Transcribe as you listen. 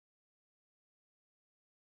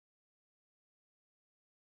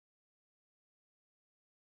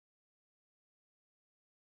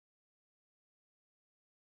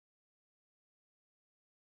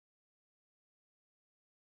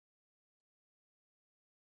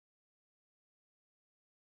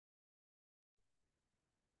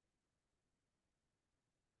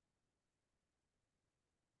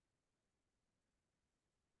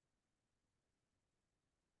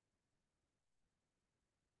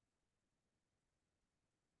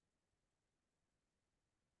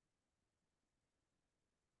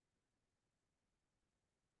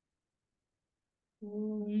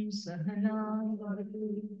Om Sahana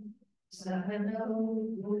Vavatu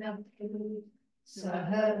Sahanau Bhunaktu Sah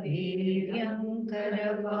Veeryam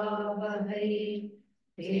Karavavahai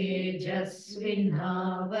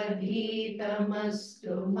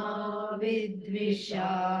Tejasvinavadhitamastu ma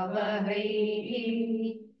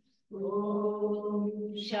vidvishavahai.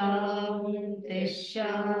 Om Shanti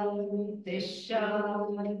Shanti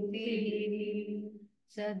Shanti.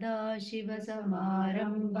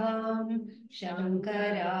 सदाशिवसमारम्भां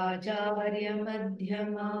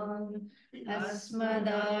शङ्कराचार्यमध्यमाम्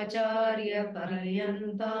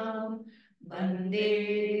अस्मदाचार्यपर्यन्तां वन्दे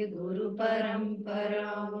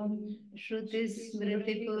गुरुपरम्पराम्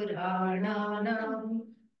श्रुतिस्मृतिपुराणानाम्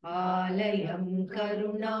आलयं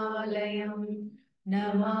करुणालयं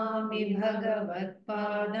नमामि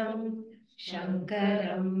भगवत्पादं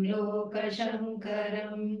शङ्करं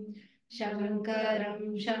लोकशङ्करम् शङ्करं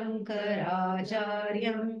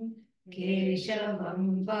शङ्कराचार्यं केशवं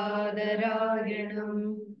बादरायणं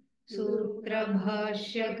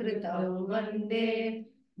सूत्रभाष्यकृतौ वन्दे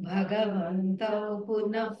भगवन्तौ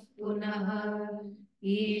पुनः पुनः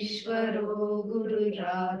ईश्वरो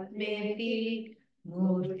गुरुरात्मेति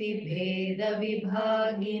मूर्तिभेदविभागिने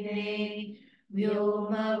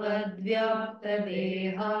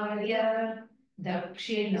व्योमवद्व्याप्तदेहाय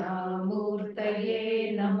दक्षिणामूर्तये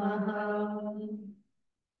नमः।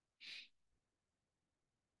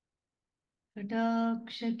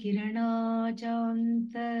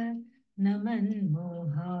 कटाक्षकिरणाचान्त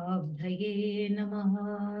नमन्मोहाब्धये नमः।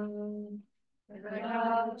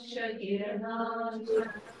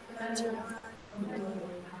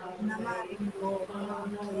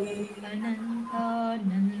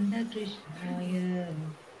 अनन्तानन्दकृष्णाय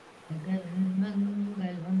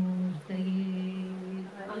जगन्मङ्गलमूर्तये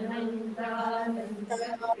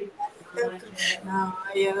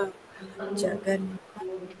कृष्णाय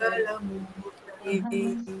जगन्मङ्गलमूर्तये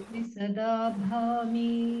अहमस्मि सदा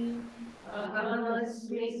भामि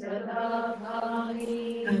अहमस्मि सदा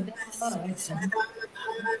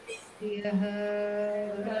भामि प्रियः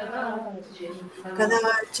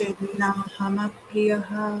कदाचिन्नाहमप्रियः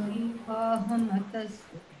पाहमतः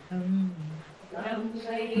सिद्धम्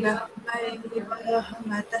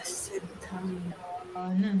ब्रह्मैवाहमतः सिद्धम्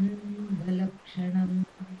आनन्दलक्षणम्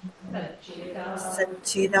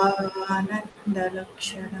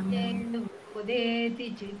सच्चिदानन्दलक्षणम् उदेति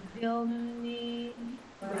चिद्योम्नि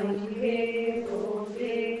गन्धर्वपत्तनम्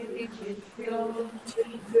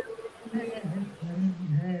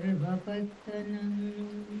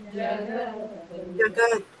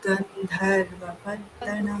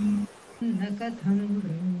जगद्गन्धर्वपत्तनम् न कथं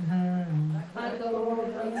ब्रह्म अतो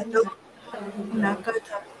न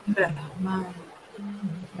कथं ब्रह्म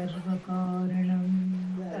सर्वकारणम्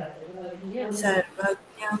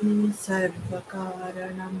सर्वज्ञं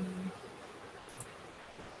सर्वकारणम्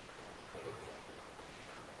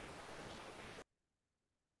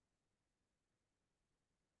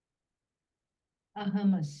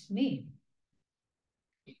अहमस्मि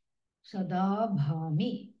sada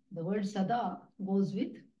bhami. The word sada goes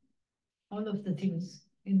with all of the things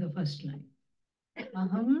in the first line.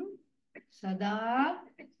 Aham sada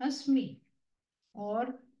asmi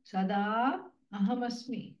or sada aham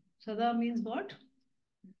asmi. Sada means what?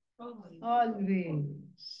 Always.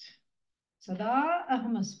 Sada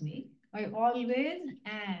aham asmi. I always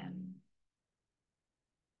am.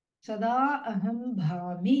 Sada aham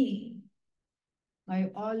bhami.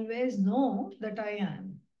 I always know that I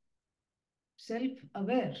am.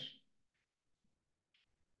 Self-aware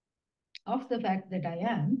of the fact that I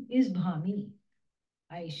am is bhami.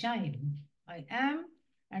 I shine. I am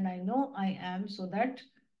and I know I am, so that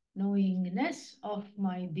knowingness of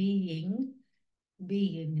my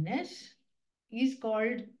beingness is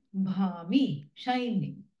called bhami,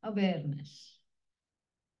 shining, awareness.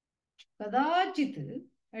 Kadachit,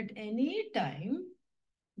 at any time,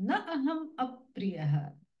 na aham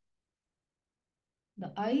apriyaha.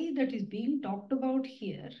 The I that is being talked about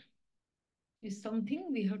here is something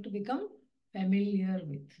we have to become familiar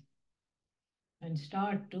with and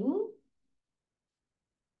start to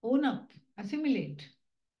own up, assimilate.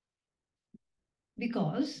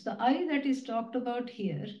 Because the I that is talked about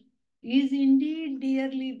here is indeed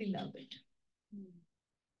dearly beloved.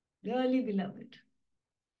 Dearly beloved.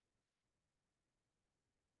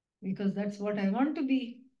 Because that's what I want to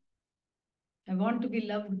be. I want to be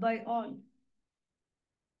loved by all.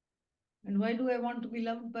 And why do I want to be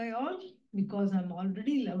loved by all? Because I'm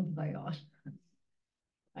already loved by all.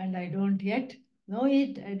 And I don't yet know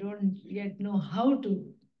it. I don't yet know how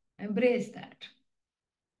to embrace that.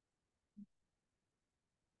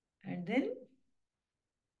 And then,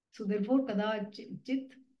 so therefore,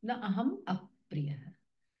 kadachit na aham Priya.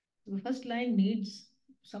 The first line needs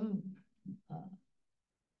some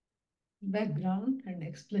background and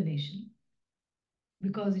explanation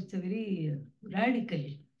because it's a very radical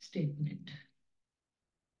statement.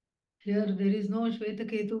 Here there is no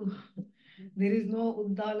Shvetaketu, there is no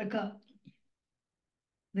Uddalaka,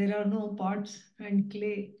 there are no pots and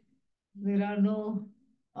clay, there are no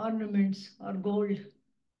ornaments or gold,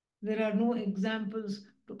 there are no examples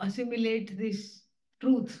to assimilate this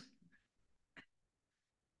truth.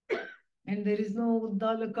 And there is no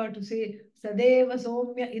Uddalaka to say, Sadeva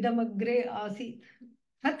Somya idamagre asit.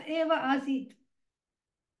 Sat eva asit.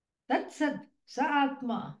 Tat sat sa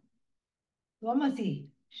atma. Tvamasi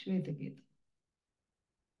Shvetaketu.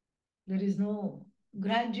 There is no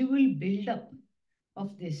gradual build-up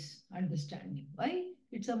of this understanding. Why?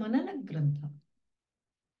 It's a Manana Grantha.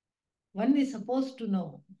 One is supposed to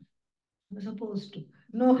know,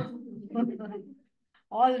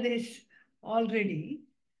 all this already.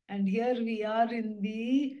 And here we are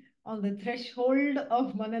on the threshold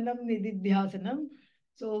of Mananam Nididhyasanam.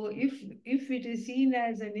 So if it is seen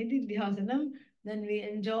as a Nididhyasanam, then we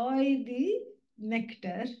enjoy the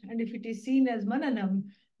nectar. And if it is seen as Mananam,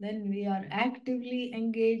 then we are actively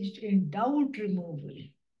engaged in doubt removal.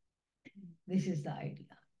 This is the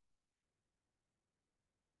idea.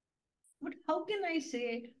 But how can I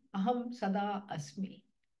say Aham Sada Asmi?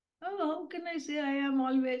 Oh, how can I say I am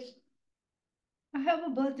always? I have a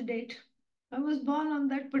birth date. I was born on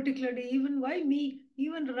that particular day. Even why me?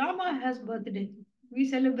 Even Rama has birthday. We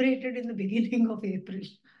celebrated in the beginning of April.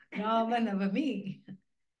 Rama Navami.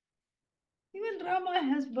 Even Rama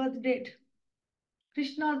has birth date.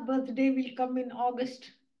 Krishna's birthday will come in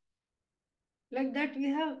August. Like that we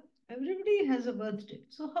have, everybody has a birthday.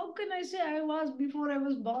 So how can I say I was before I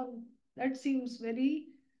was born? That seems very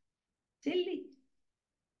silly.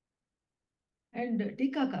 And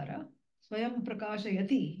Tikakara, Swayam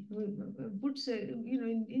Prakashayati, puts,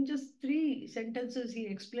 in just 3 sentences, he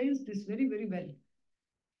explains this very, very well.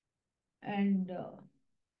 And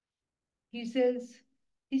he says,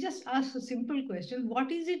 he just asks a simple question: what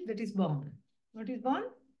is it that is born? What is born?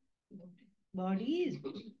 Body is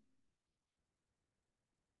born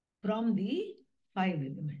from the 5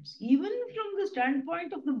 elements. Even from the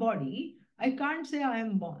standpoint of the body, I can't say I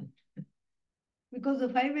am born. Because the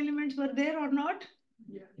 5 elements were there or not?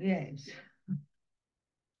 Yeah. Yes.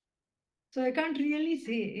 So I can't really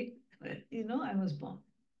say, I was born.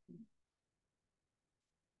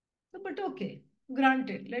 So, but okay,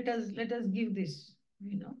 granted, let us give this,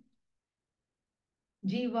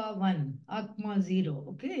 Jiva 1, Atma 0,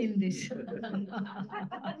 okay, in this.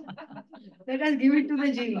 Let us give it to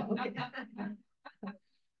the Jiva, okay.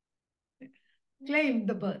 Claim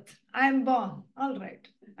the birth. I am born. All right,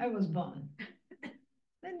 I was born.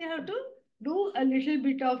 Then you have to do a little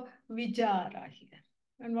bit of vichara here.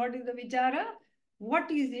 And what is the vichara? What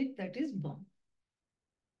is it that is born?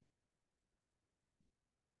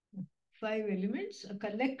 5 elements, a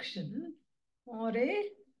collection or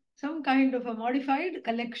some kind of a modified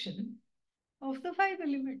collection of the 5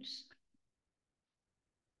 elements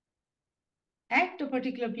at a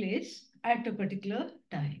particular place at a particular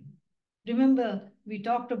time. Remember, we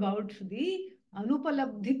talked about the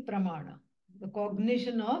Anupalabdhi Pramana, the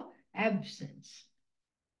cognition of absence.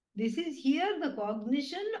 This is here the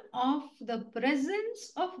cognition of the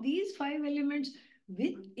presence of these 5 elements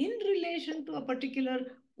in relation to a particular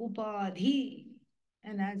upadhi,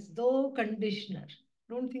 and as though conditioner.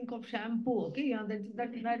 Don't think of shampoo, okay? Yeah,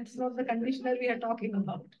 that's not the conditioner we are talking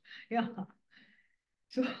about. Yeah.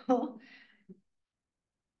 So,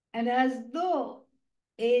 and as though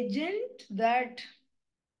agent that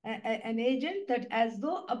an agent that as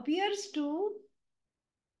though appears to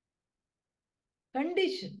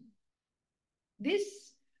condition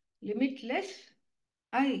this limitless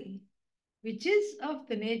I, which is of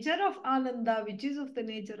the nature of Ananda, which is of the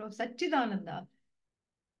nature of Satchidananda,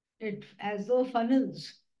 it as though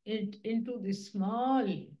funnels it into this small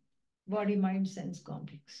body, mind, sense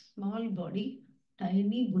complex. Small body,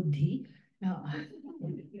 tiny buddhi.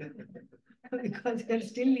 Because you're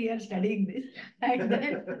still here studying this.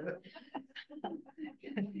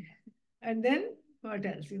 And then what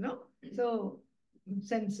else, So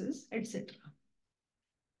senses, etc.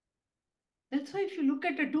 That's why if you look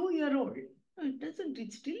at a 2-year-old,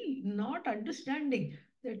 it's still not understanding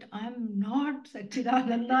that I am not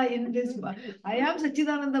Satchidananda in this body. I am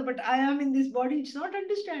Satchidananda, but I am in this body. It's not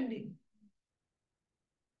understanding.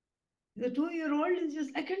 The 2-year-old is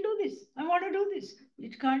just, I can do this. I want to do this.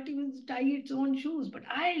 It can't even tie its own shoes, but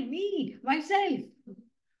me, myself.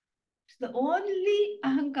 It's the only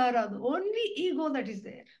ahankara, the only ego that is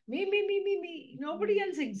there. Me. Nobody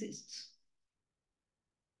else exists.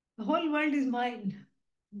 The whole world is mine.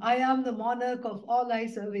 I am the monarch of all I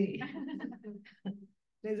survey.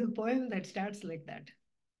 There's a poem that starts like that.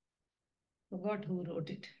 Forgot who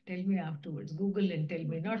wrote it. Tell me afterwards. Google and tell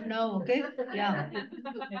me. Not now, okay? Yeah.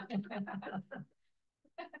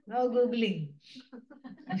 Now Googling.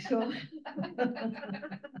 So,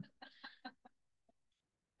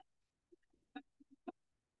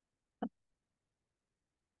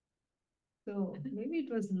 so maybe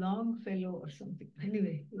it was Longfellow or something.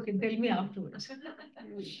 Anyway, you can tell me afterwards.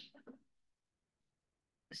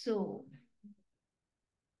 So,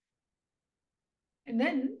 and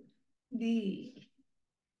then the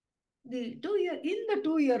the 2 year in the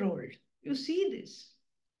 2-year-old, you see this.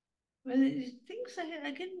 Well, it thinks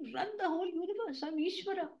I can run the whole universe. I'm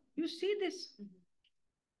Ishvara. You see this.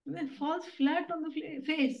 And then falls flat on the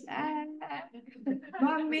face. Ah,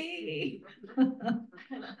 mommy.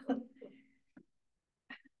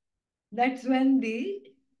 That's when the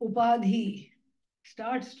upadhi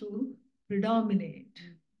starts to predominate.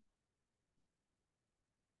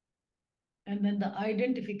 And then the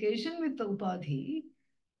identification with the upadhi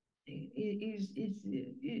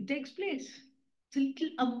it takes place. It's a little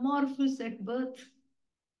amorphous at birth.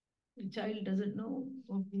 The child doesn't know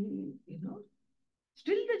who.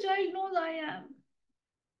 Still the child knows I am.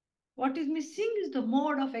 What is missing is the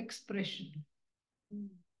mode of expression.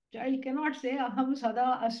 Child cannot say aham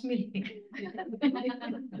sada asmi.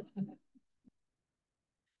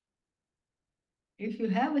 If you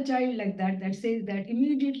have a child like that says that,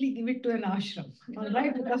 immediately give it to an ashram. All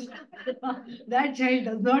right, because that child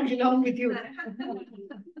does not belong with you.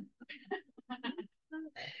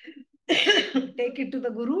 Take it to the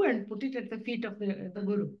guru and put it at the feet of the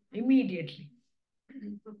guru immediately.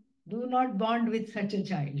 Do not bond with such a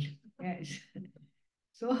child. Yes.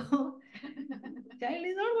 So, child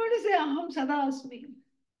is not going to say aham sada asmi.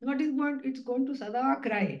 What is going? It's going to sada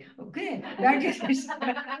cry. Okay, that is its,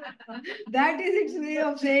 that is its way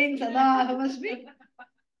of saying sada aham asmi.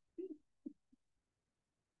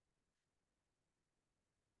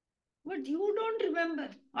 But you don't remember.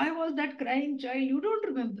 I was that crying child. You don't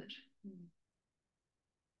remember.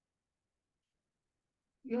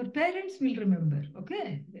 Your parents will remember.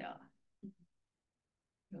 Okay, yeah.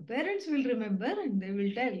 Your parents will remember and they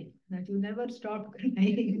will tell that you never stopped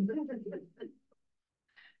crying.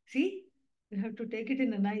 See, you have to take it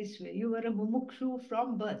in a nice way. You were a mumukshu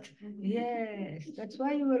from birth. Yes, that's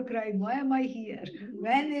why you were crying. Why am I here?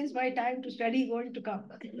 When is my time to study going to come?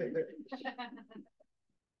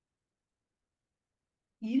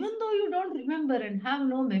 Even though you don't remember and have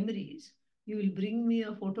no memories, you will bring me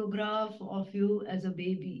a photograph of you as a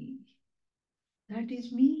baby. That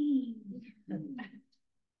is me.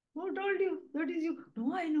 Who told you? That is you.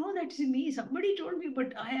 No, I know that's me. Somebody told me,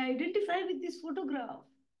 but I identify with this photograph.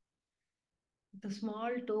 The small,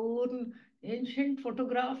 torn, ancient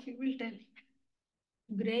photograph, you will tell.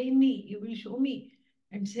 Grainy, you will show me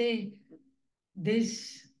and say,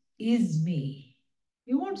 this is me.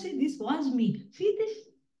 You won't say, this was me. See this?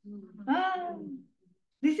 Ah,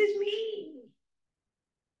 this is me.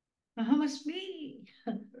 Ahamasmi.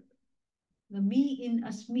 The me in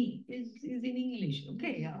asmi is in English.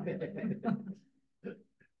 Okay, yeah.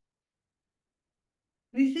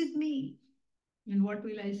 This is me. And what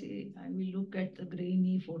will I say? I will look at the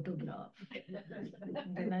grainy photograph.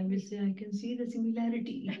 And then I will say, I can see the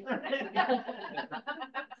similarity.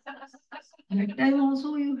 That time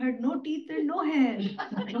also you had no teeth and no hair.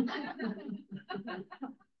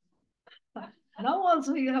 Now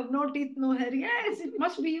also you have no teeth, no hair. Yes, it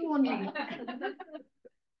must be you only.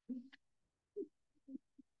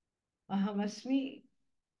 Ahamasmi.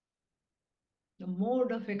 The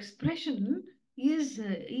mode of expression is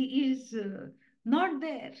not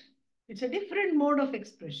there. It's a different mode of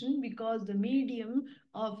expression because the medium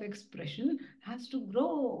of expression has to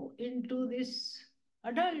grow into this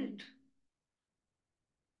adult.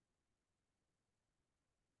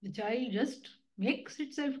 The child just makes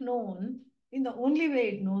itself known in the only way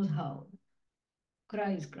it knows how.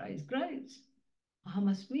 Cries, cries, cries.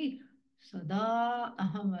 Ahamasmi, sada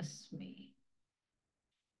ahamasmi.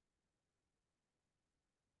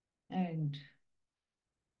 And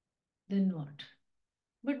then what?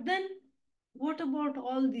 But then, what about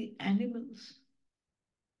all the animals?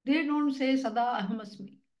 They don't say sada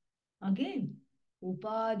ahamasmi. Again,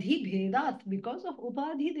 upadhi bhedat. Because of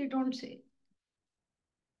upadhi, they don't say.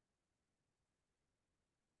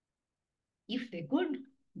 If they could,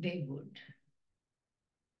 they would.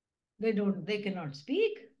 They don't, they cannot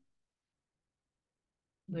speak.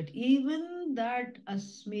 But even that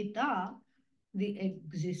asmita, the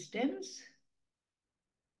existence,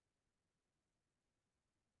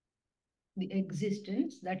 the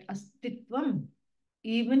existence, that astitvam,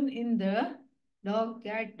 even in the dog,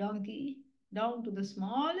 cat, donkey, down to the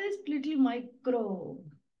smallest little microbe,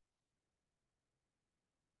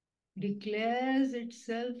 declares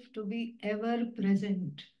itself to be ever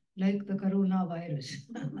present, like the coronavirus.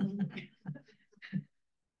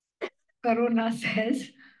 Corona says,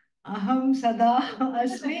 Aham sada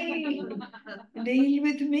asmi, deal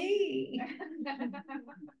with me.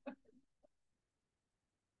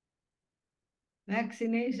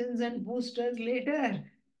 Vaccinations and boosters later,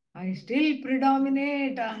 I still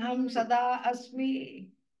predominate, Aham sada asmi.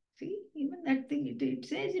 See, even that thing, it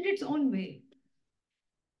says it its own way.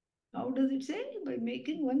 How does it say? By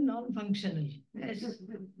making one non-functional. Yes.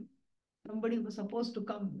 Somebody was supposed to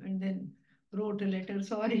come and then wrote a letter,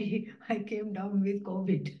 sorry, I came down with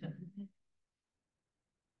COVID.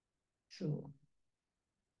 So,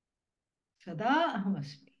 sada aham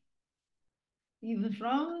asmi. Even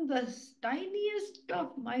from the tiniest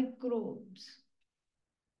of microbes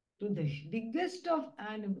to the biggest of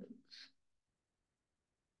animals.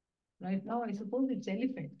 Right now, I suppose it's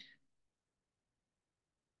elephant.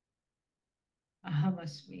 Aham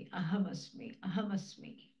asmi, aham asmi, aham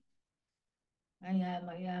asmi. I am,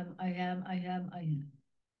 I am, I am, I am, I am.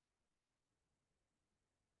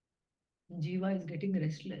 Jiva is getting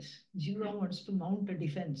restless. Jiva wants to mount a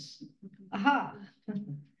defense. Aha!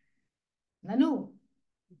 Nanu.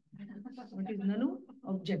 What is Nanu?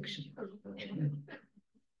 Objection.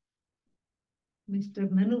 Mr.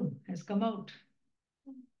 Nanu has come out.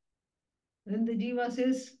 Then the Jiva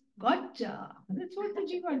says, Gotcha. That's what the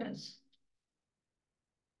Jiva does.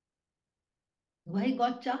 Why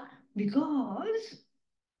gotcha? Because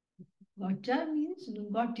gotcha means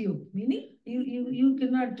got you. Meaning you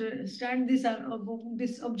cannot stand this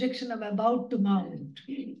objection I'm about to mount.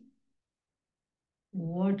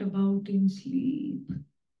 What about in sleep?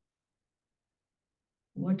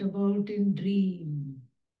 What about in dream?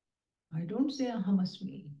 I don't say aham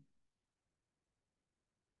asmi.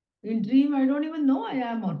 In dream, I don't even know I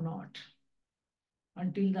am or not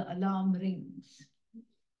until the alarm rings.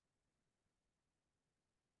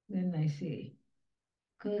 Then I say,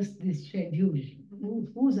 curse this schedule.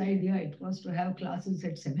 Whose idea it was to have classes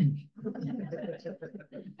at 7?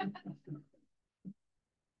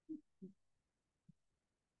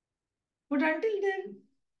 But until then,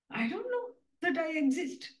 I don't know that I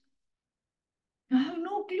exist. I have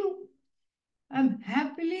no clue. I'm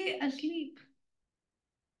happily asleep.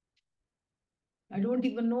 I don't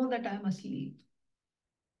even know that I'm asleep.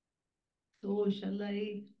 So shall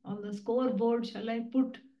I, on the scoreboard, shall I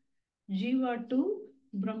put Jiva 2,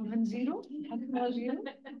 Brahman 0, Atma 0?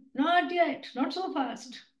 Not yet, not so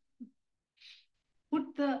fast.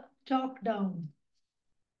 Put the chalk down.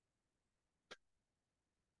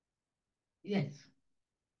 Yes,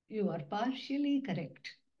 you are partially correct.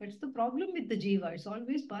 That's the problem with the Jiva, it's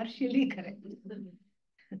always partially correct.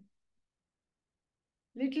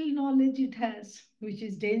 Little knowledge it has, which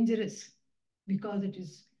is dangerous because it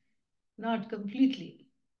is not completely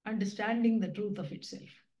understanding the truth of itself.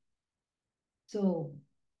 So,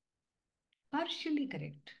 partially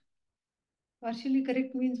correct. Partially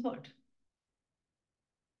correct means what?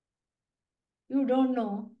 You don't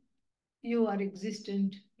know you are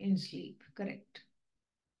existent in sleep, correct?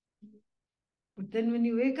 But then when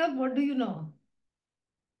you wake up, what do you know?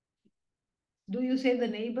 Do you say the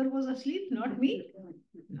neighbor was asleep, not me?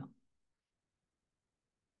 No.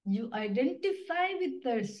 You identify with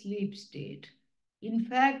the sleep state. In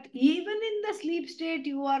fact, even in the sleep state,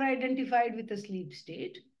 you are identified with the sleep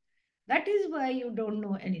state. That is why you don't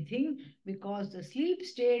know anything, because the sleep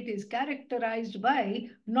state is characterized by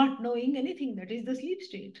not knowing anything. That is the sleep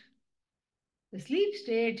state. The sleep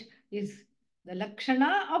state is, the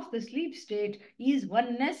lakshana of the sleep state is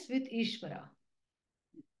oneness with Ishvara.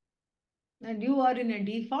 And you are in a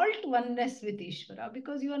default oneness with Ishvara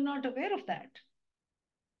because you are not aware of that.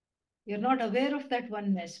 You're not aware of that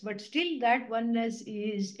oneness, but still that oneness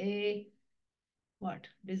is a what?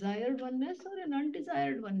 Desired oneness or an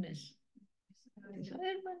undesired oneness?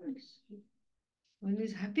 Desired oneness. One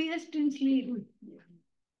is happiest in sleep.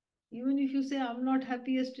 Even if you say, I'm not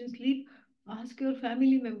happiest in sleep, ask your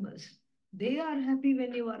family members. They are happy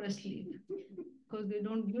when you are asleep because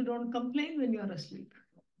you don't complain when you are asleep.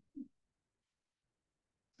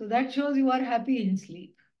 So that shows you are happy in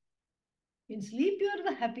sleep. In sleep, you are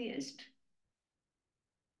the happiest.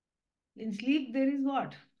 In sleep, there is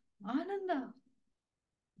what? Ananda.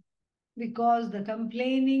 Because the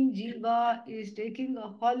complaining jiva is taking a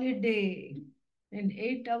holiday, an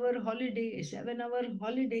 8-hour holiday, a 7-hour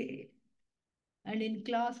holiday, and in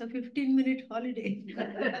class a 15-minute holiday.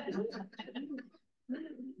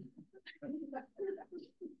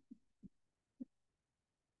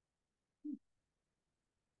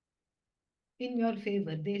 in your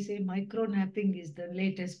favor. They say micro napping is the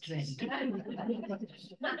latest trend.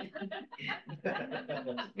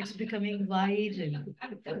 It's becoming viral.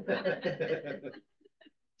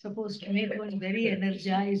 Supposed to make one very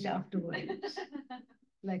energized afterwards,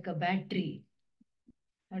 like a battery.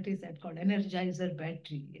 What is that called? Energizer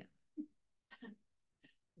battery. Yeah.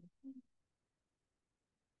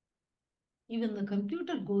 Even the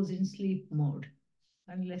computer goes in sleep mode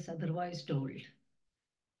unless otherwise told.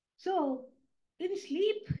 So, in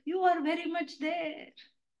sleep, you are very much there.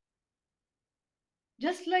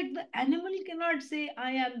 Just like the animal cannot say,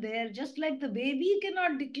 I am there, just like the baby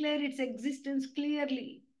cannot declare its existence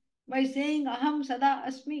clearly by saying, Aham Sada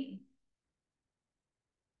Asmi.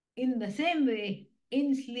 In the same way,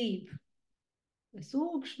 in sleep, the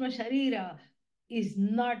Sukshma Sharira is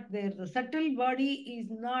not there, the subtle body is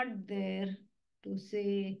not there to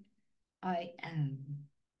say, I am.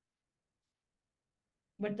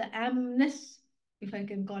 But the amness, if I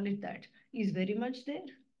can call it that, is very much there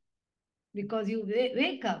because you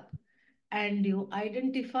wake up and you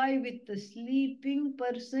identify with the sleeping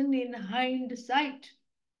person in hindsight.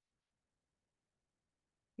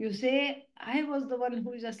 You say, I was the one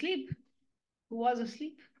who is asleep, who was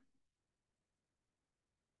asleep.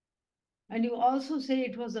 And you also say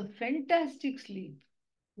it was a fantastic sleep.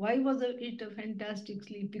 Why was it a fantastic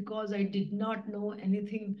sleep? Because I did not know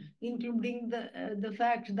anything, including the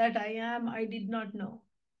fact that I did not know.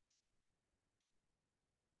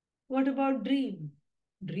 What about dream?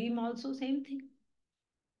 Dream also same thing.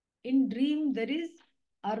 In dream, there is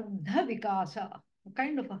ardha vikasa, a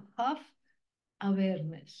kind of a half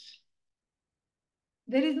awareness.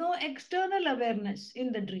 There is no external awareness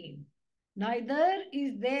in the dream. Neither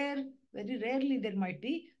is there, very rarely there might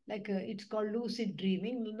be, like it's called lucid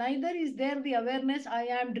dreaming. Neither is there the awareness I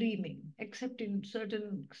am dreaming, except in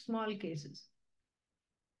certain small cases.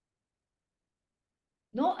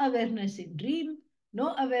 No awareness in dream,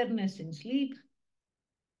 no awareness in sleep.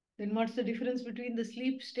 Then what's the difference between the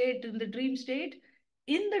sleep state and the dream state?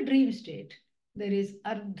 In the dream state, there is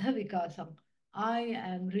ardha vikasam. I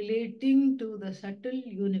am relating to the subtle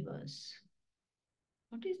universe.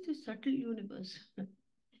 What is this subtle universe?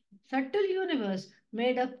 Subtle universe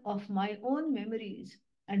made up of my own memories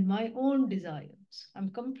and my own desires.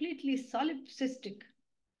 I'm completely solipsistic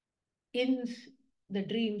in the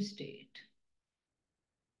dream state.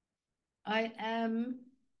 I am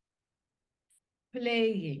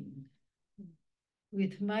playing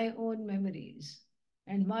with my own memories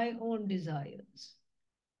and my own desires.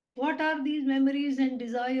 What are these memories and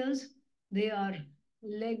desires? They are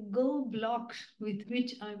Lego blocks with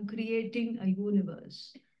which I'm creating a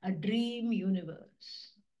universe, a dream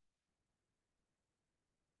universe.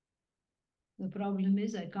 The problem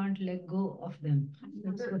is I can't let go of them.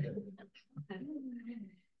 That's what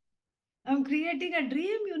I'm creating a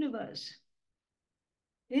dream universe.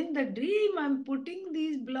 In the dream, I'm putting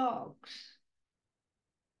these blocks.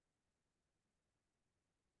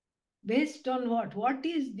 Based on what? What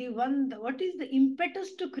is the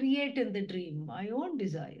impetus to create in the dream? My own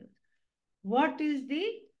desire. What is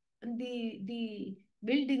the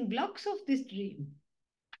building blocks of this dream?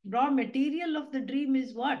 Raw material of the dream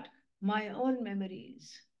is what? My own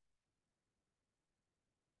memories.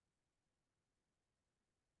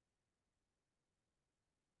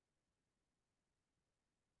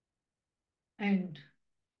 And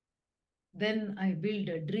then I build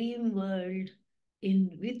a dream world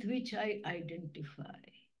with which I identify.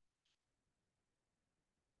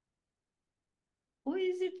 Who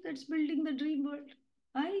is it that's building the dream world?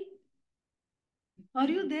 I. Are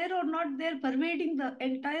you there or not there, pervading the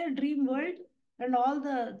entire dream world and all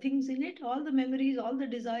the things in it, all the memories, all the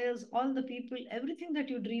desires, all the people, everything that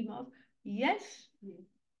you dream of? Yes,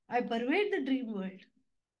 I pervade the dream world.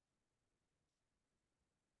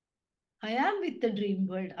 I am with the dream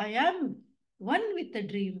world. I am one with the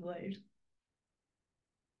dream world.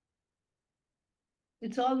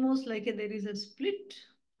 It's almost like there is a split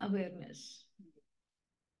awareness.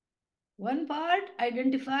 One part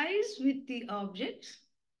identifies with the objects,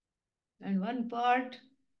 and one part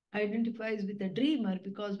identifies with the dreamer,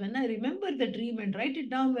 because when I remember the dream and write it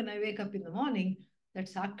down when I wake up in the morning, that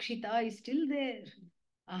Sakshita is still there.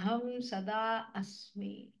 Aham Sada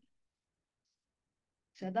Asmi.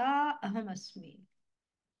 Sada Aham Asmi.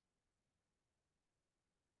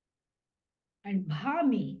 And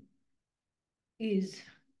Bhami is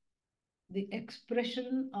the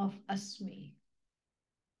expression of Asmi,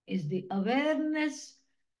 is the awareness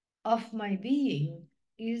of my being,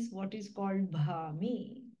 is what is called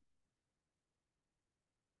Bhami.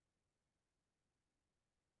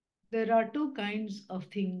 There are two kinds of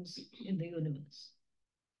things in the universe.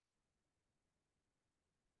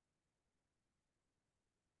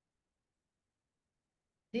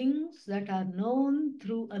 Things that are known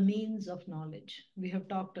through a means of knowledge. We have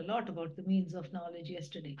talked a lot about the means of knowledge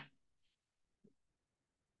yesterday.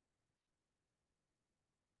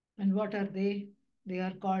 And what are they? They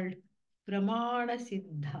are called Pramana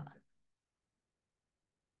Siddha.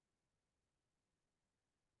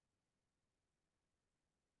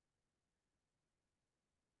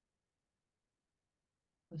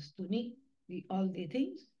 Vastuni, all the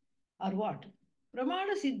things are what?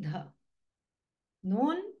 Pramana Siddha,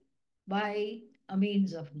 known by a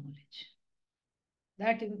means of knowledge.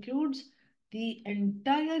 That includes the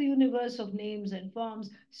entire universe of names and forms,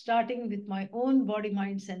 starting with my own body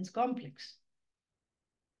mind sense complex.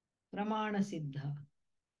 Pramana Siddha.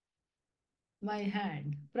 My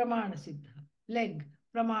hand, Pramana Siddha. Leg,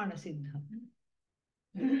 Pramana Siddha.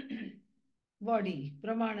 Body,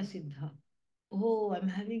 Pramana Siddha. Oh, I'm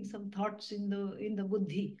having some thoughts in the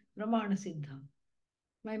buddhi, Pramana Siddha.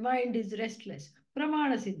 My mind is restless,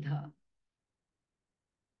 Pramana Siddha.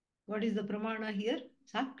 What is the pramana here?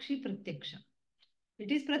 Sakshi Pratyaksha.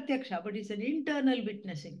 It is Pratyaksha, but it's an internal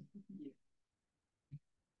witnessing.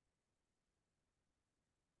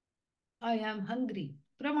 I am hungry,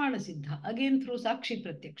 Pramana Siddha, again through Sakshi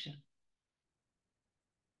Pratyaksha.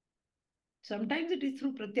 Sometimes it is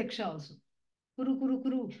through Pratyaksha also. Kuru, kuru,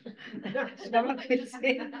 kuru. Stomach will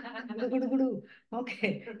say, gudu, gudu, gudu.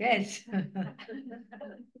 Okay, yes.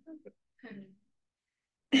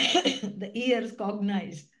 The ears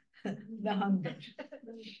cognize the hunger.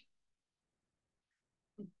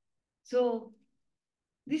 So,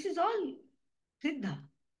 this is all Siddha.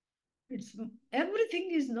 It's,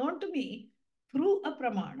 everything is known to me through a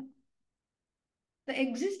pramana. The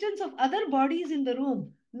existence of other bodies in the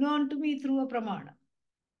room known to me through a pramana.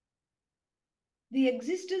 The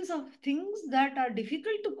existence of things that are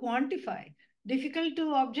difficult to quantify, difficult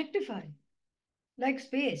to objectify, like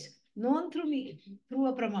space, known through me through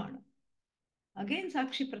a pramana. Again,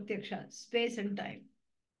 Sakshi Pratyaksha, space and time.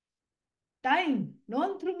 Time,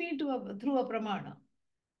 known through me through a pramana,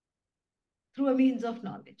 through a means of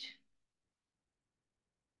knowledge.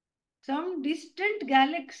 Some distant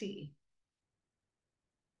galaxy,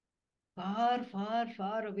 far, far,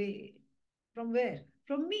 far away. From where?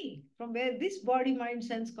 From me, from where this body, mind,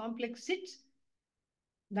 sense complex sits.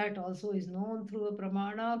 That also is known through a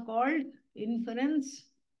pramana called inference,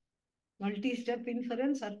 multi-step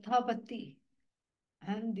inference, arthapatti.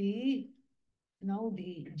 And now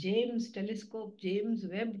the James telescope, James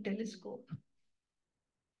Webb telescope,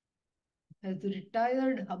 has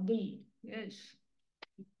retired Hubble. Yes,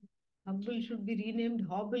 Hubble should be renamed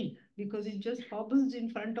Hobble because it just hobbles in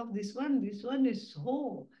front of this one. This one is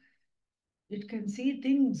so, it can see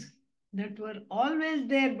things that were always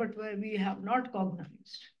there but where we have not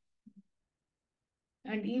cognized.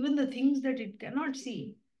 And even the things that it cannot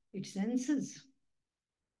see, it senses.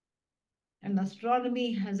 And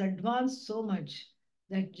astronomy has advanced so much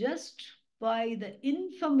that just by the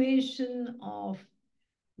information of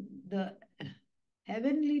the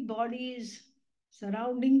heavenly bodies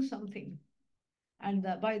surrounding something and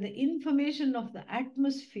by the information of the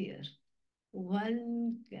atmosphere,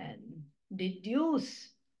 one can deduce,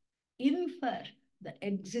 infer the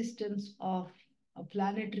existence of a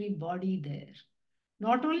planetary body there.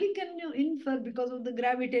 Not only can you infer because of the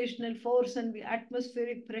gravitational force and the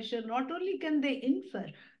atmospheric pressure, not only can they infer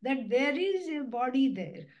that there is a body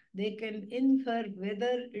there, they can infer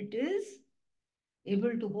whether it is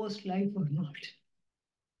able to host life or not.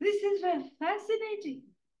 This is fascinating.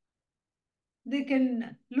 They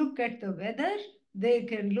can look at the weather, they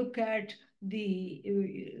can look at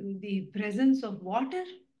the presence of water,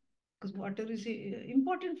 because water is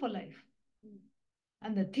important for life.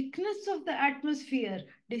 And the thickness of the atmosphere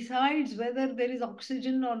decides whether there is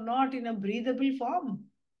oxygen or not in a breathable form.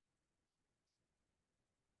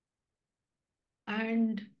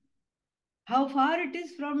 And how far it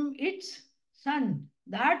is from its sun,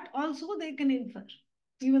 that also they can infer,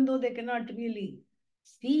 even though they cannot really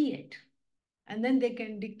see it. And then they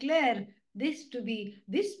can declare this to be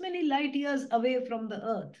this many light years away from the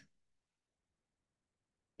earth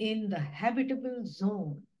in the habitable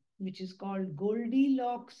zone, which is called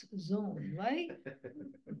Goldilocks zone. Why?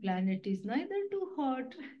 The planet is neither too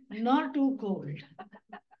hot nor too cold.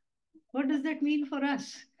 What does that mean for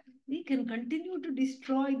us? We can continue to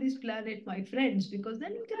destroy this planet, my friends, because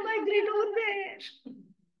then we can migrate over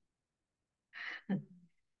there.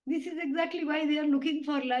 This is exactly why they are looking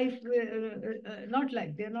for life, not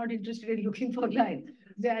life. They are not interested in looking for life.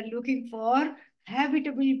 They are looking for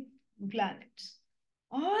habitable planets.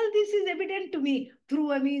 All this is evident to me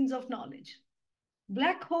through a means of knowledge.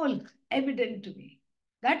 Black hole, evident to me.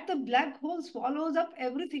 That the black hole swallows up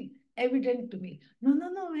everything, evident to me. No, no,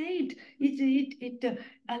 no, wait. It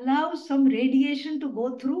allows some radiation to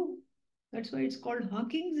go through. That's why it's called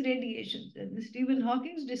Hawking's radiation. And Stephen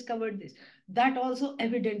Hawking discovered this. That also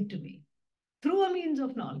evident to me through a means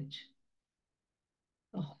of knowledge.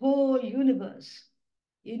 The whole universe,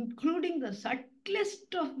 including the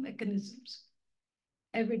subtlest of mechanisms,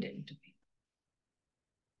 evident to me.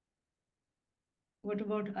 What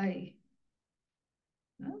about I?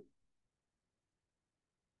 Huh?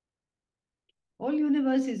 Whole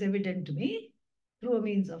universe is evident to me through a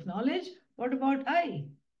means of knowledge. What about I?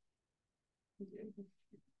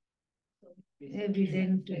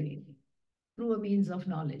 Evident to me through a means of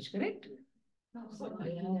knowledge, correct?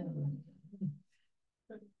 Yeah.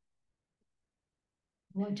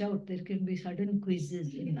 Watch out, there can be sudden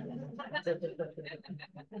quizzes.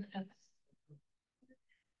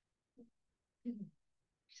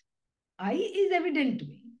 I is evident to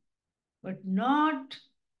me, but not,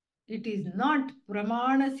 it is not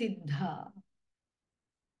pramana siddha.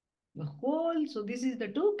 The whole, so this is the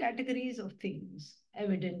two categories of things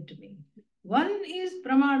evident to me. One is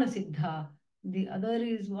pramana siddha, the other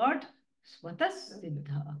is what? Svatas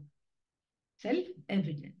siddha,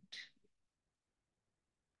 self-evident.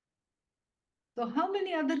 So how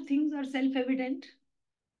many other things are self-evident?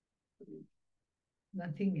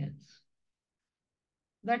 Nothing else.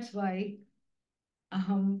 That's why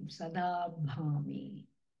aham sada bhami.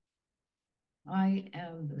 I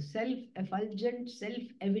am the self-effulgent,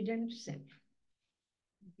 self-evident self.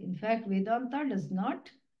 In fact, Vedanta does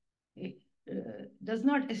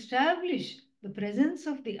not establish the presence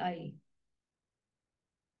of the I.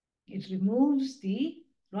 It removes the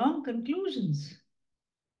wrong conclusions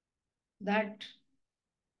that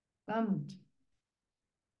come,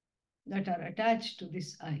 that are attached to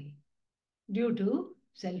this I due to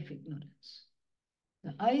self-ignorance.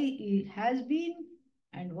 The I has been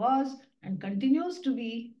and was and continues to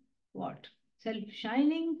be what?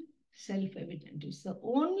 Self-shining, self-evident. It's the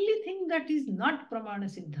only thing that is not pramana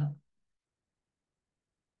siddha.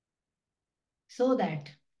 So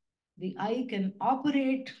that the I can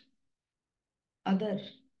operate other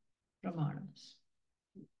pramanas.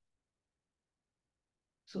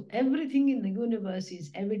 So everything in the universe is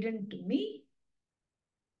evident to me.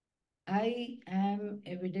 I am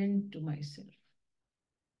evident to myself.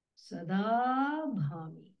 Sada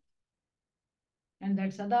bhami. And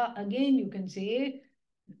that sada, again, you can say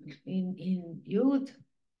in youth,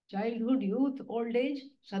 childhood, youth, old age,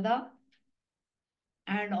 sada.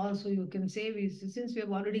 And also you can say, since we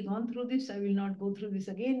have already gone through this, I will not go through this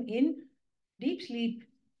again, in deep sleep,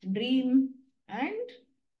 dream, and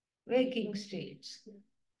waking states.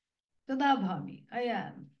 Sada bhami, I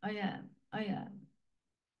am, I am, I am.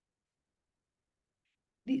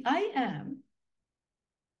 The I am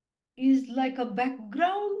is like a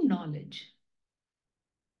background knowledge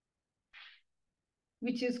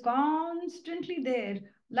which is constantly there,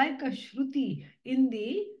 like a shruti in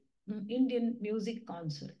the Indian music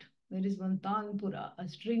concert. There is one tanpura, a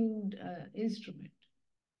stringed instrument.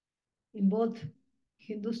 In both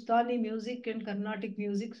Hindustani music and Carnatic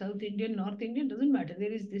music, South Indian, North Indian, doesn't matter.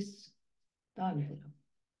 There is this tanpura.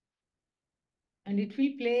 And it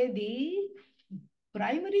will play the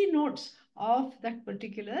primary notes of that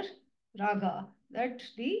particular raga that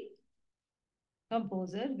the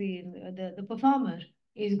composer, the performer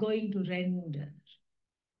is going to render.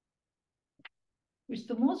 It's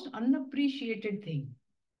the most unappreciated thing,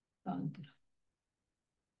 tanpura.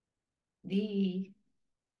 The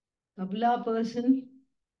tabla person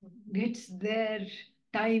gets their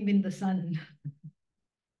time in the sun.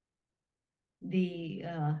 The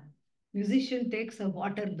musician takes a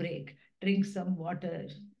water break, drinks some water,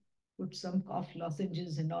 puts some cough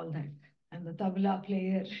lozenges and all that. And the tabla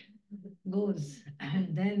player goes,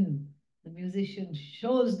 and then the musician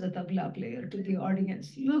shows the tabla player to the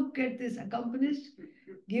audience. Look at this accompanist.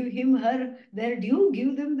 Give him her their due.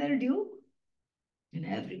 Give them their due. And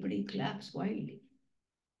everybody claps wildly.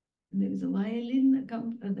 And there is a violin.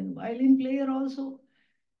 The violin player also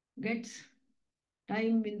gets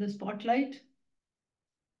time in the spotlight.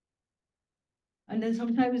 And then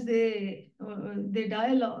sometimes they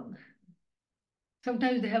dialogue.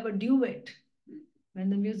 Sometimes they have a duet when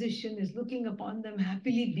the musician is looking upon them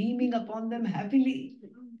happily, beaming upon them happily.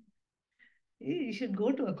 You should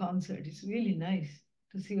go to a concert. It's really nice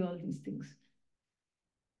to see all these things.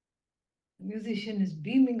 The musician is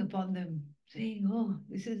beaming upon them, saying, oh,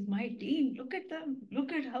 this is my team. Look at them.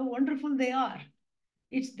 Look at how wonderful they are.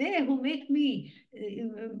 It's they who make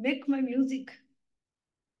my music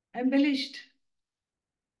embellished.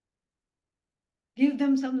 Give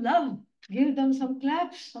them some love. Give them some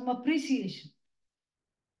claps, some appreciation.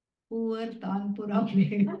 Poor Tanpura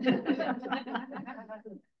player.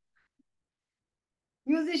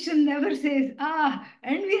 Musician never says,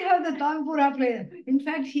 and we have the Tanpura player. In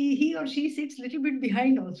fact, he or she sits little bit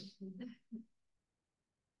behind also.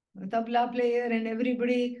 The tabla player and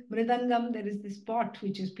everybody, mridangam, there is this pot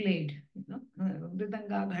which is played.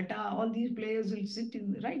 Mridanga, ghata, all these players will sit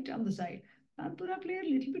right on the side. Tanpura player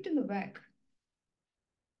little bit in the back.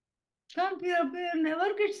 Tanpura player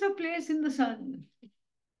never gets a place in the sun.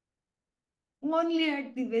 Only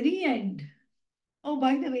at the very end. Oh,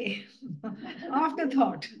 by the way,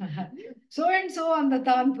 afterthought. So and so on the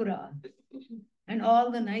Tanpura. And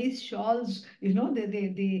all the nice shawls,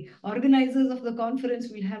 the organizers of the conference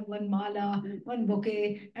will have one mala, one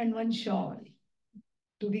bouquet, and one shawl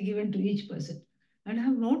to be given to each person. And I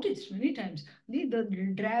have noticed many times the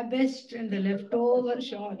drabbest and the leftover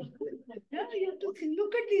shawl. Yeah, you have to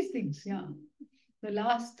look at these things. Yeah. The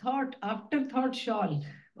last thought, afterthought shawl.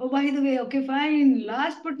 Oh, by the way, okay, fine.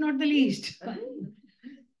 Last but not the least.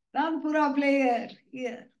 Tanpura player.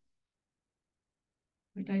 Yeah.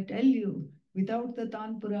 But I tell you, without the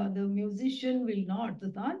Tanpura, the musician will not. The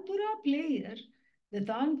Tanpura player, the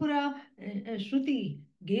Tanpura Shruti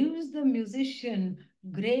gives the musician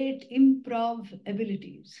great improv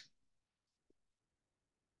abilities.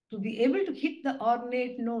 To be able to hit the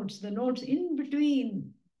ornate notes, the notes in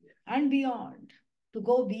between and beyond. To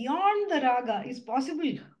go beyond the raga is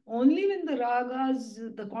possible only when the ragas,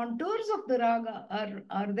 the contours of the raga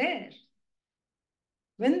are there.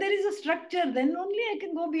 When there is a structure, then only I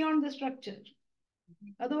can go beyond the structure.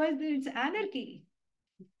 Otherwise, it's anarchy.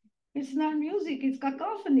 It's not music, it's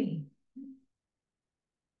cacophony.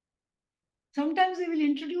 Sometimes they will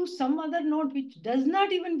introduce some other note which does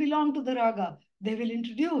not even belong to the raga. They will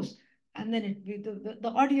introduce, and then the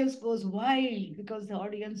audience goes wild because the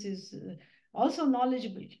audience is also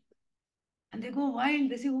knowledgeable. And they go wild.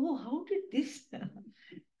 They say, oh, how did this,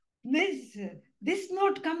 this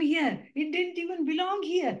note come here? It didn't even belong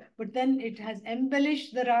here. But then it has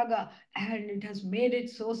embellished the raga and it has made it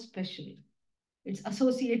so special. It's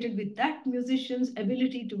associated with that musician's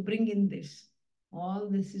ability to bring in this. All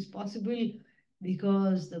this is possible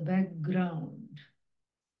because the background,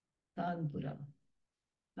 Tanpura.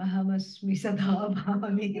 Ahamasmi sada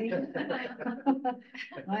bhami.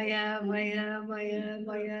 Maya, maya, maya,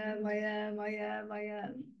 maya, maya, maya, maya.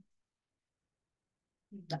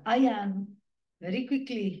 The I am, very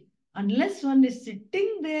quickly, unless one is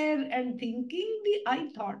sitting there and thinking the I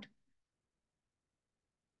thought,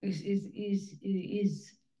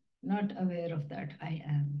 is not aware of that I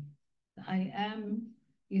am. The I am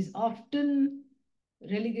is often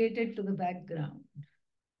relegated to the background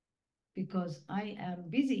because I am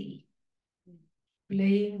busy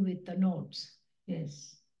playing with the notes.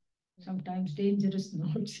 Yes, sometimes dangerous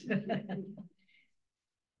notes.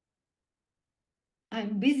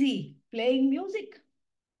 I'm busy playing music.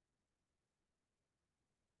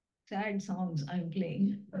 Sad songs I'm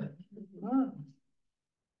playing. Oh,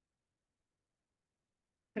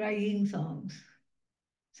 crying songs.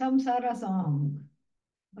 Samsara song.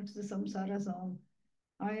 What's the samsara song?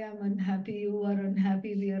 I am unhappy, you are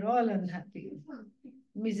unhappy, we are all unhappy.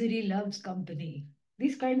 Misery loves company.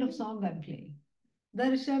 This kind of song I'm playing.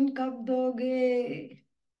 Darshan kab doge?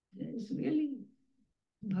 Yes, really.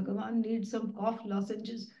 Bhagavan needs some cough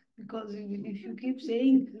lozenges because if you keep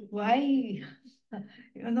saying, why?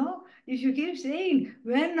 If you keep saying,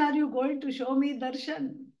 when are you going to show me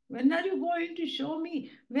darshan? When are you going to show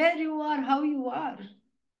me where you are, how you are?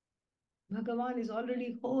 Bhagavan is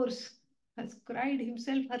already hoarse, has cried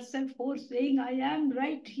himself, herself hoarse, saying, I am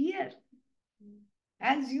right here,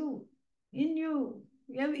 as you,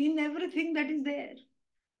 in everything that is there.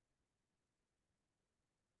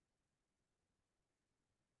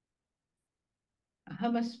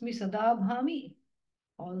 Ahamasmi sadabhami,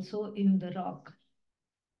 also in the rock.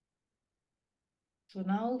 So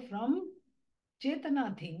now from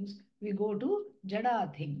Chetana things, we go to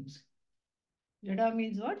Jada things. Jada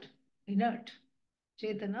means what? Inert.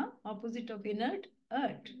 Chetana, opposite of inert,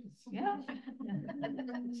 earth. Yeah.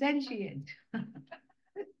 Sentient.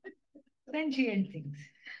 Sentient things.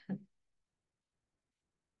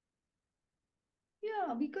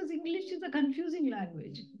 Yeah, because English is a confusing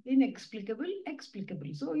language. Inexplicable,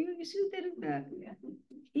 explicable. So you see there is the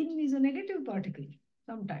in is a negative particle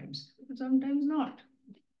sometimes, sometimes not.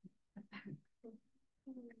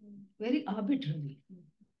 Very arbitrary.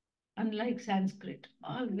 Unlike Sanskrit,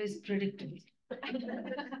 always predictable.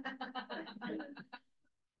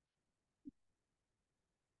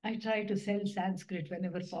 I try to sell Sanskrit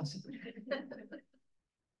whenever possible.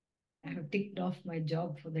 I have ticked off my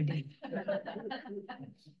job for the day.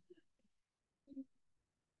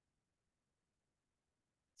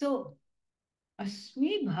 So,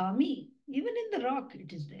 Asmi Bhami, even in the rock,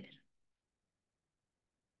 it is there.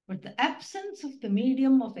 But the absence of the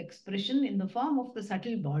medium of expression in the form of the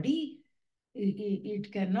subtle body,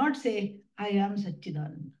 it cannot say, I am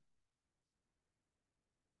Satchidananda.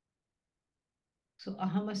 So,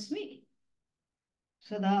 Ahamasmi,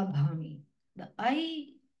 Sada Bhami. The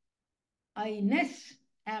I-ness,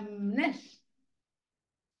 amness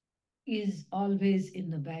is always in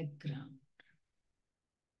the background.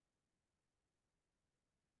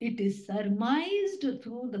 It is surmised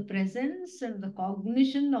through the presence and the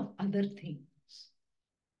cognition of other things.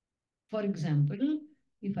 For example,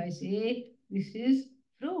 if I say this is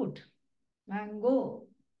fruit, mango,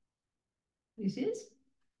 this is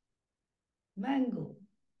mango,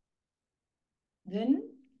 then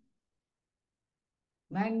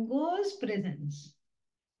mango's presence,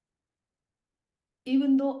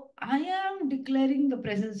 even though I am declaring the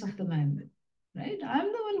presence of the mango, right?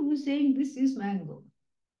 I'm the one who's saying this is mango.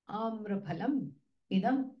 Amraphalam,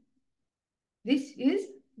 idam. This is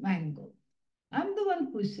mango. I'm the one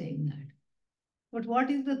who's saying that. But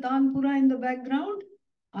what is the Tanpura in the background?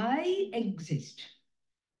 I exist.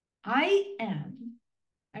 I am.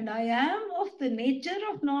 And I am of the nature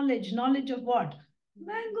of knowledge. Knowledge of what?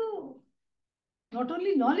 Mango. Not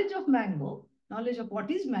only knowledge of mango, knowledge of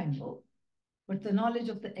what is mango, but the knowledge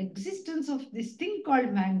of the existence of this thing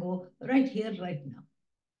called mango right here, right now.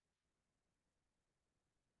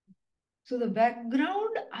 So the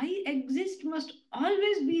background I exist must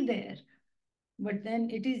always be there. But then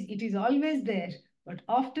it is always there. But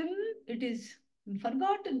often it is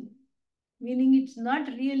forgotten, meaning it's not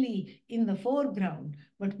really in the foreground.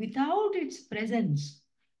 But without its presence,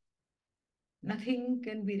 nothing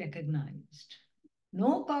can be recognized.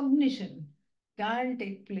 No cognition can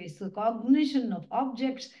take place. The cognition of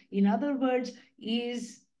objects, in other words,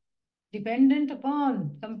 is dependent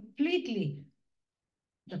upon completely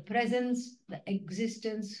the presence, the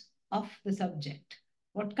existence of the subject.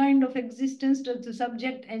 What kind of existence does the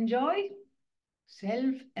subject enjoy?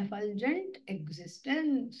 Self-effulgent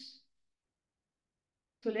existence.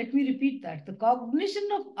 So let me repeat that. The cognition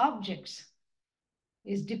of objects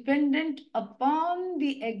is dependent upon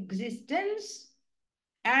the existence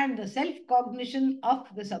and the self-cognition of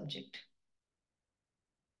the subject.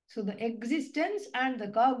 So the existence and the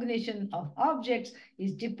cognition of objects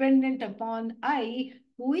is dependent upon I,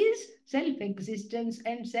 who is self-existence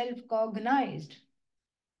and self-cognized.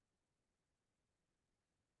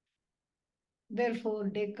 Therefore,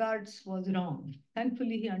 Descartes was wrong.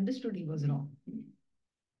 Thankfully, he understood he was wrong.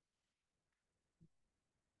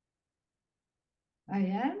 I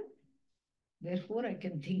am, therefore I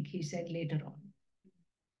can think, he said later on.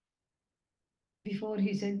 Before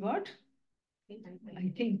he said what?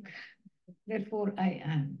 I think, therefore I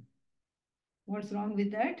am. What's wrong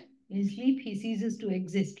with that? In sleep, he ceases to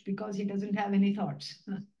exist because he doesn't have any thoughts.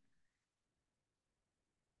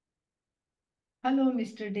 Hello,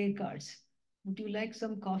 Mr. Descartes. Would you like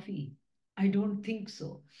some coffee? I don't think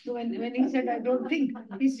so. So when he said, I don't think,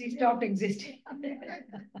 he stopped existing.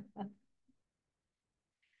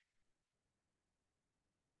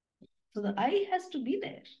 So the I has to be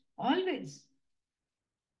there, always.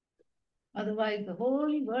 Otherwise, the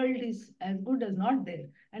whole world is as good as not there.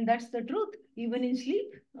 And that's the truth. Even in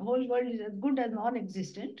sleep, the whole world is as good as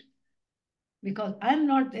non-existent because I'm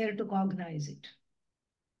not there to cognize it.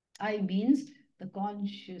 I means the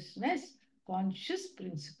consciousness, conscious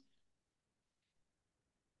principle.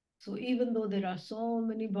 So even though there are so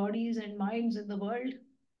many bodies and minds in the world,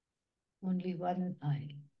 only one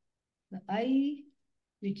I. The I,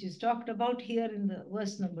 which is talked about here in the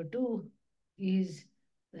verse number 2, is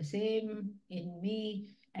the same in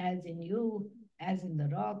me as in you, as in the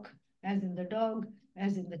rock, as in the dog,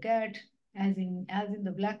 as in the cat, as in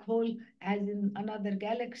the black hole, as in another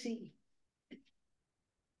galaxy,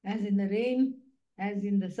 as in the rain, as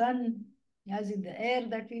in the sun, as in the air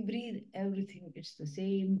that we breathe, everything. It's the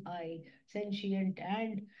same I, sentient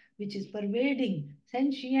and which is pervading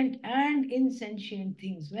sentient and insentient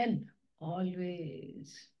things. When?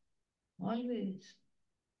 Always. Always.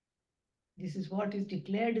 This is what is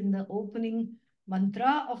declared in the opening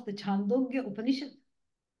mantra of the Chandogya Upanishad.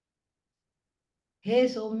 Hey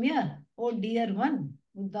Somya, oh dear one,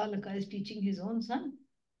 Uddalaka is teaching his own son,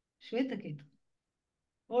 Shvetaketu.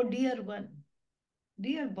 Oh dear one,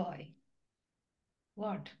 dear boy.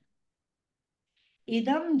 What?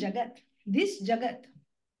 Idam Jagat, this Jagat,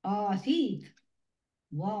 Asit,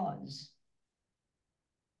 was.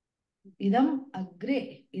 Idam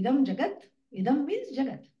Agre, Idam Jagat, Idam means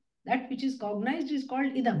Jagat. That which is cognized is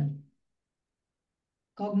called Idam.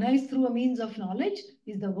 Cognized through a means of knowledge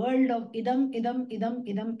is the world of idam, idam, idam,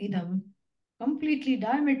 idam, idam, completely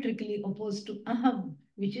diametrically opposed to aham,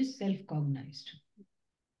 which is self-cognized.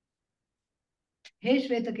 Hey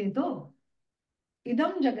Shvetaketo,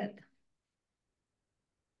 idam jagat,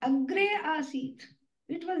 agre asit.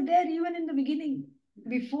 It was there even in the beginning,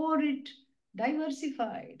 before it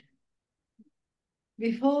diversified,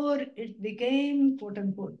 before it became, quote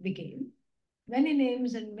unquote, became many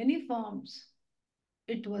names and many forms.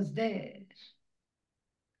 It was there.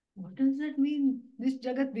 What does that mean? This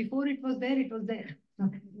Jagat, before it was there, it was there.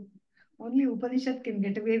 Only Upanishad can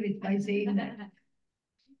get away with by saying that.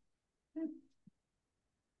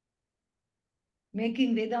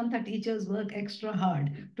 Making Vedanta teachers work extra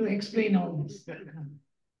hard to explain all this.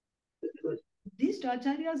 These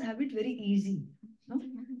acharyas have it very easy. No?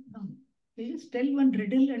 No. They just tell one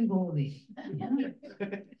riddle and go away. Yeah.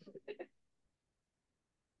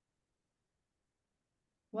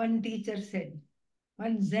 One teacher said,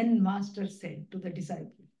 one Zen master said to the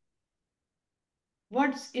disciple,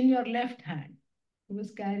 "What's in your left hand?" He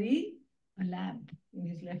was carrying a lamp in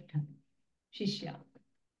his left hand. Shishya.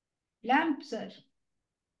 "Lamp, sir."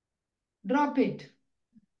 "Drop it."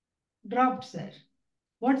 "Dropped, sir."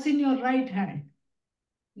 "What's in your right hand?"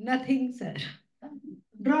 "Nothing, sir."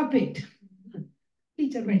 "Drop it."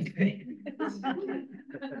 Teacher went away.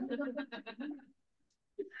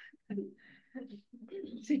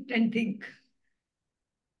 Sit and think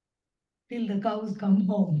till the cows come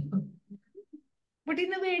home. But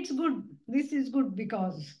in a way, it's good. This is good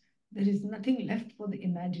because there is nothing left for the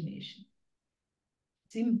imagination.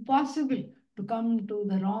 It's impossible to come to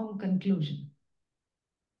the wrong conclusion.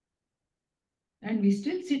 And we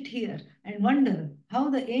still sit here and wonder how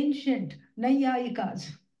the ancient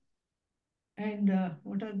Nayayikas and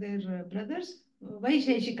what are their brothers?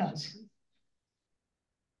 Vaisheshikas.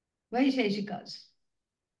 Vaisheshikas.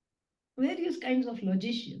 Various kinds of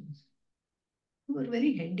logicians who were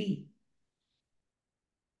very heady.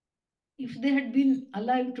 If they had been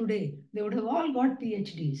alive today, they would have all got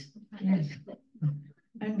PhDs. Yes.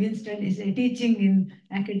 And Winston is teaching in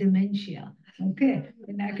academia, okay,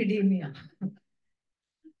 in academia.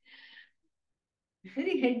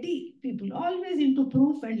 Very heady people, always into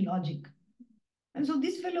proof and logic. And so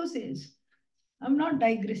this fellow says, I'm not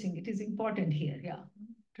digressing, it is important here, yeah.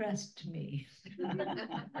 Trust me.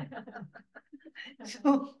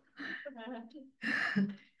 so,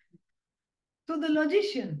 so the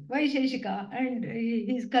logician, Vaisheshika, and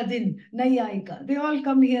his cousin, Nayayika, they all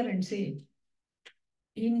come here and say,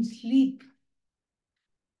 in sleep,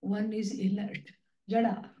 one is inert,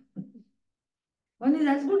 jada. One is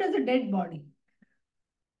as good as a dead body.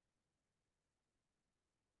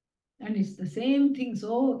 And it's the same thing.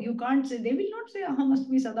 So you can't say, they will not say,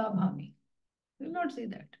 ahamasmi sadabhami. They will not say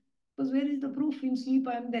that. Because where is the proof? In sleep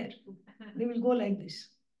I am there. They will go like this.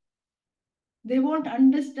 They won't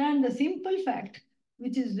understand the simple fact,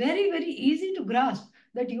 which is very, very easy to grasp,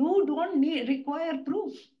 that you don't require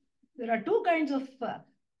proof. There are two kinds of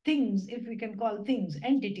things, if we can call things,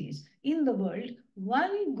 entities in the world.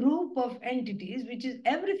 One group of entities, which is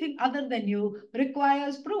everything other than you,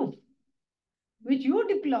 requires proof, which you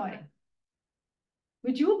deploy,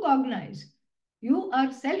 which you cognize. You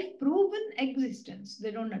are self-proven existence. They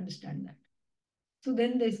don't understand that. So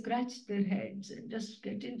then they scratch their heads and just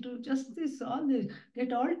get into just this, all this,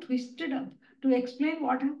 get all twisted up to explain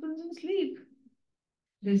what happens in sleep.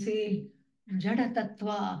 They say, Jada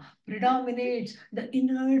Tattva predominates, the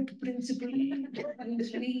inert principle in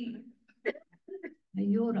sleep.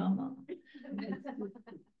 Ayyo Rama.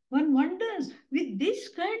 One wonders, with this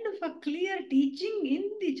kind of a clear teaching in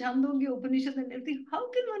the Chandogya Upanishad and everything, how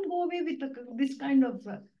can one go away with this kind of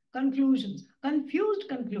conclusions, confused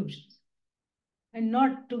conclusions, and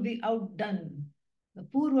not to be outdone? The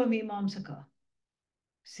Purva Mimamsaka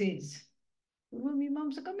says, Purva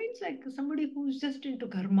Mimamsaka means like somebody who's just into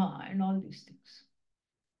karma and all these things.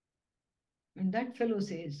 And that fellow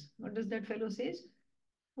says, what does that fellow says?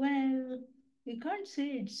 Well, you can't say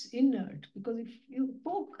it's inert because if you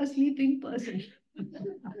poke a sleeping person,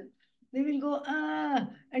 they will go,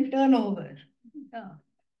 and turn over. Yeah.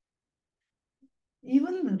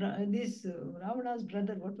 Even this Ravana's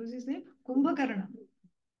brother, what was his name? Kumbhakarna.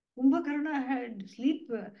 Kumbhakarna had sleep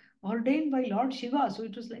ordained by Lord Shiva, so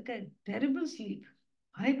it was like a terrible sleep,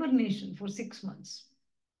 hibernation for 6 months.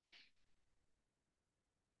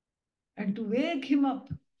 And to wake him up,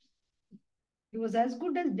 he was as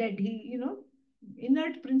good as dead. He,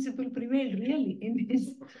 inert principle prevailed really in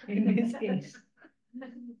his case.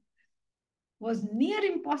 Was near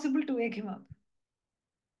impossible to wake him up.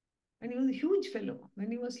 And he was a huge fellow. When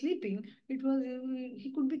he was sleeping, it was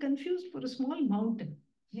he could be confused for a small mountain.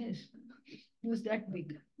 Yes, he was that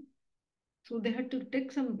big. So they had to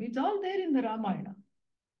take some, it's all there in the Ramayana.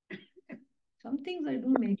 Some things I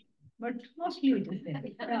do make, but mostly it is there.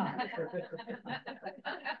 Yeah.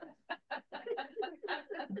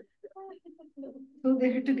 So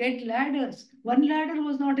they had to get ladders. One ladder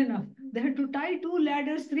was not enough. They had to tie two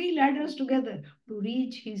ladders, three ladders together to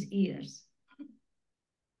reach his ears.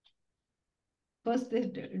 First,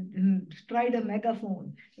 they tried a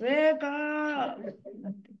megaphone. Wake up!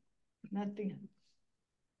 Nothing. Nothing.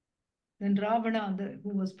 Then Ravana, who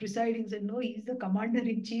was presiding, said, no, he's the commander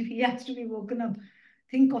in chief. He has to be woken up.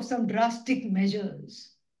 Think of some drastic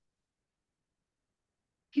measures.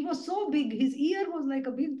 He was so big, his ear was like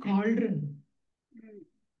a big cauldron.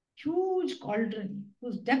 Huge cauldron,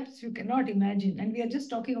 whose depths you cannot imagine. And we are just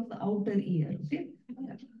talking of the outer ear. Okay?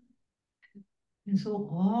 And so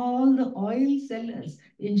all the oil sellers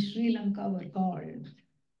in Sri Lanka were called.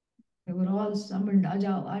 They were all summoned,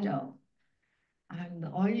 Ajao, Ajao. And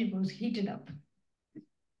the oil was heated up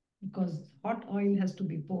because hot oil has to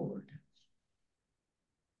be poured.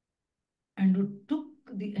 And it took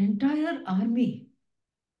the entire army,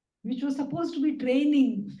 which was supposed to be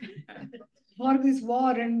training for this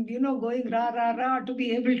war and, going rah, rah, rah to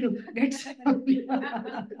be able to get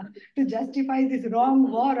to justify this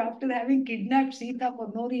wrong war after having kidnapped Sita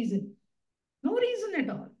for no reason. No reason at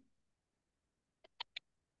all.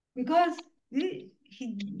 Because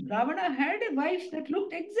Ravana had a wife that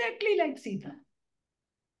looked exactly like Sita.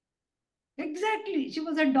 Exactly. She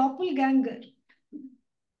was a doppelganger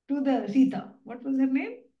to the Sita. What was her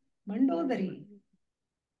name? Mandodari.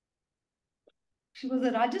 She was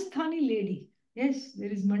a Rajasthani lady. Yes,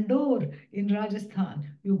 there is Mandor in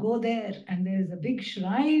Rajasthan. You go there and there is a big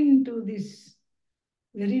shrine to this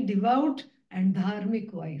very devout and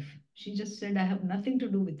dharmic wife. She just said, I have nothing to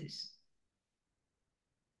do with this.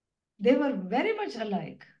 They were very much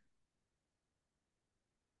alike.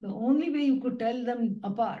 The only way you could tell them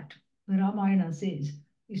apart, the Ramayana says,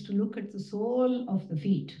 is to look at the sole of the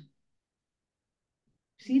feet.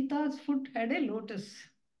 Sita's foot had a lotus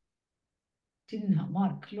chinna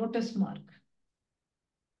mark, lotus mark.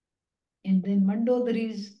 And then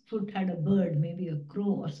Mandodari's foot had a bird, maybe a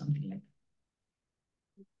crow or something like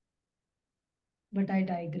that. But I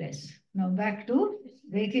digress. Now back to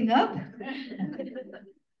waking up.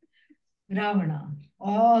 Ravana.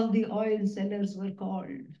 All the oil sellers were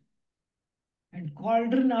called. And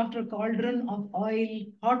cauldron after cauldron of oil,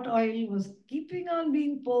 hot oil, was keeping on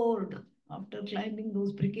being poured after climbing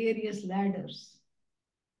those precarious ladders.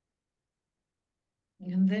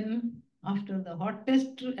 And then, after the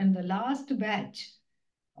hottest and the last batch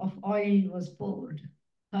of oil was poured,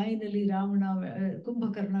 finally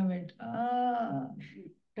Kumbhakarna went,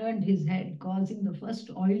 turned his head, causing the first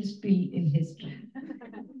oil spill in history.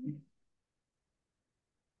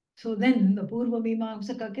 So then the Purva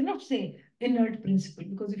Mimamsaka cannot say inert principle,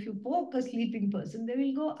 because if you poke a sleeping person, they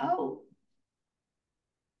will go out.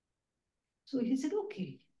 So he said,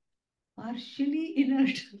 okay, partially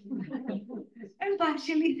inert and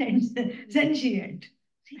partially sentient.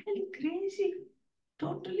 Really crazy,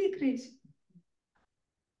 totally crazy.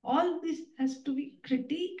 All this has to be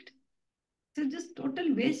critiqued. It's just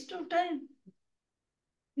total waste of time.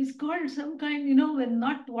 It's called some kind, when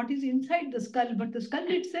not what is inside the skull, but the skull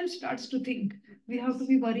itself starts to think. We have to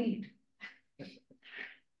be worried.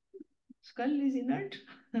 Skull is inert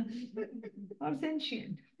or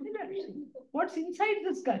sentient? Inert. What's inside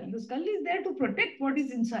the skull? The skull is there to protect what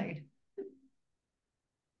is inside.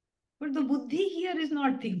 But the buddhi here is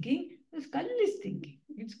not thinking, the skull is thinking.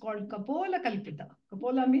 It's called Kapola Kalpita.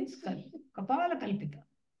 Kapola means skull. Kapala Kalpita.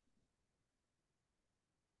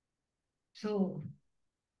 So,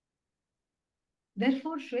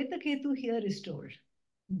 therefore, Shvetaketu here is told,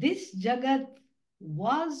 this Jagat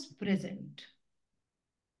was present.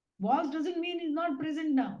 Was doesn't mean is not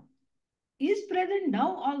present now. Is present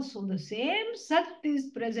now also. The same Sat is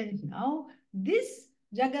present now. This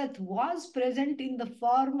Jagat was present in the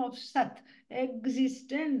form of Sat,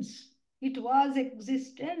 existence. It was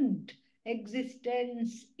existent,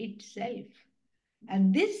 existence itself.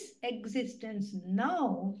 And this existence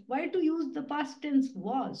now, why to use the past tense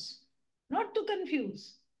was? Not to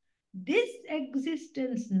confuse. This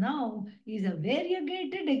existence now is a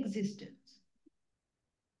variegated existence.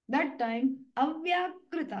 That time,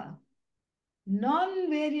 avyakrita,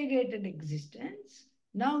 non-variegated existence.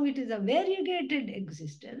 Now it is a variegated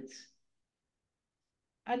existence.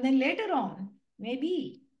 And then later on,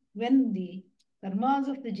 maybe when the karmas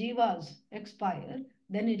of the jivas expire,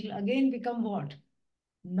 then it will again become what?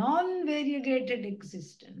 Non-variegated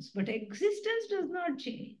existence. But existence does not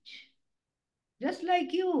change. Just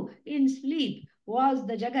like you in sleep, was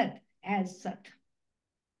the Jagat as Sat.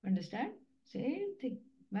 Understand? Same thing.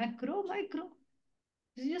 Macro, micro.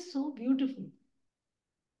 This is just so beautiful.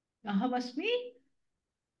 Ahamasmi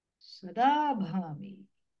sada bhami.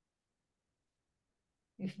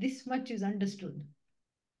 If this much is understood,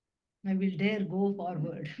 I will dare go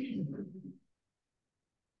forward.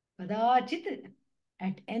 Kadachit,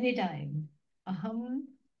 at any time, aham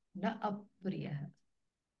na apriyah.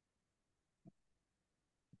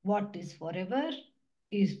 What is forever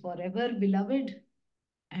beloved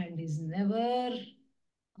and is never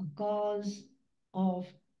a cause of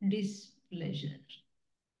displeasure.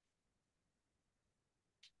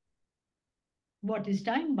 What is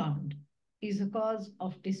time bound is a cause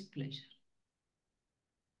of displeasure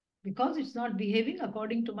because it's not behaving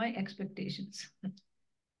according to my expectations.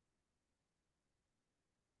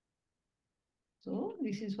 So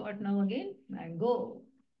this is what now again, mango.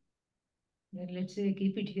 Then let's say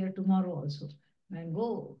keep it here tomorrow also.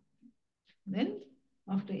 Mango. Then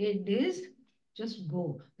after 8 days, just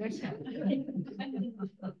go. That's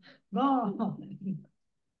go.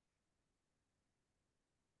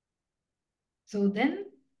 So then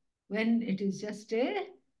when it is just a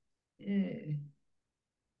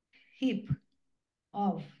heap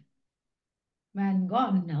of man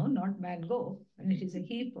gone now, not man go, and it is a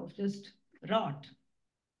heap of just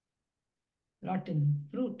rotten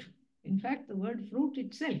fruit. In fact, the word fruit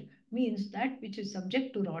itself means that which is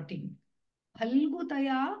subject to rotting.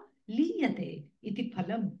 Phalgutaya liyate iti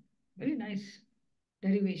phalam. Very nice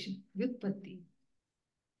derivation, vyutpatti.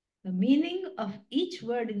 The meaning of each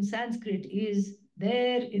word in Sanskrit is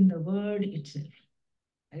there in the word itself.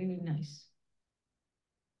 Very nice.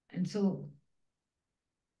 And so,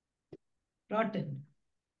 rotten.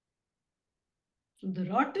 So the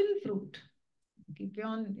rotten fruit, keep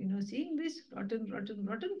on, seeing this rotten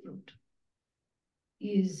fruit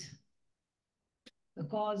is the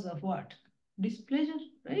cause of what? Displeasure,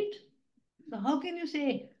 right? So how can you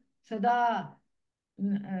say sada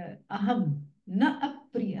aham na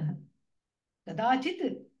apriyah?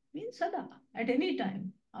 Kadachit means sada, at any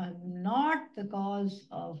time. I'm not the cause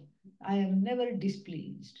of, I am never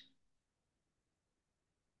displeased.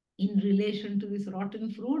 In relation to this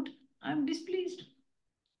rotten fruit, I'm displeased.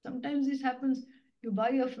 Sometimes this happens, you buy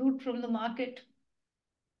a fruit from the market,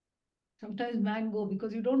 sometimes mango,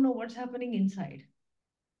 because you don't know what's happening inside.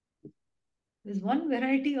 There's one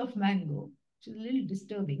variety of mango, which is a little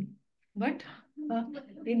disturbing, but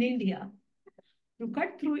in India, you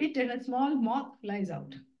cut through it and a small moth flies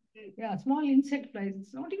out. Yeah, small insect flies.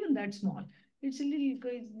 It's not even that small. It's a little,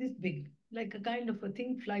 it's this big, like a kind of a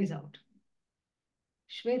thing flies out.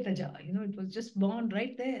 Shvetaja, it was just born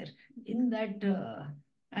right there in that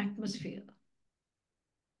atmosphere.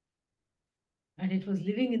 And it was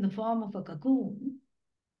living in the form of a cocoon.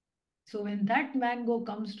 So when that mango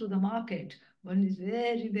comes to the market, one is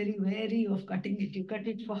very, very wary of cutting it. You cut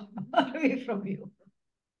it far away from you.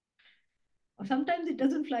 Or sometimes it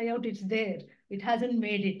doesn't fly out, it's there. It hasn't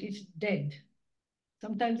made it, it's dead.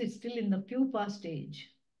 Sometimes it's still in the pupa stage.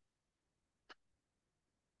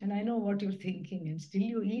 And I know what you're thinking, and still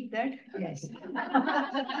you eat that? Yes.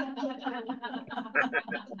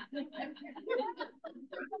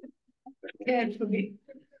 Carefully.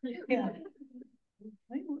 Yeah.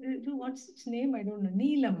 What's its name? I don't know.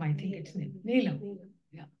 Neelam, I think its name. Neelam.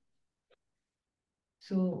 Yeah.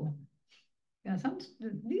 So, yeah, this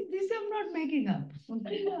I'm not making up.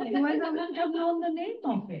 Otherwise, I wouldn't have known the name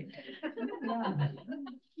of it. Yeah.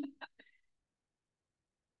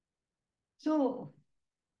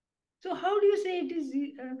 So how do you say it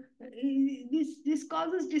is this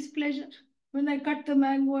causes displeasure? When I cut the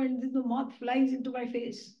mango and the moth flies into my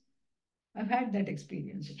face. I've had that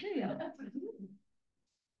experience. Yeah.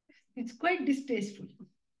 It's quite distasteful.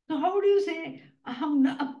 So how do you say aham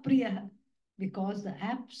na apriya? Because the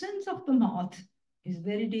absence of the moth is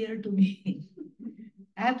very dear to me.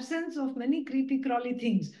 Absence of many creepy crawly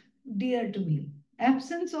things, dear to me.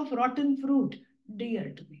 Absence of rotten fruit,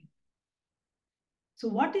 dear to me. So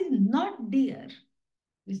what is not dear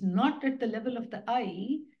is not at the level of the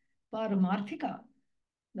I, paramarthika,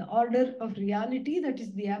 the order of reality that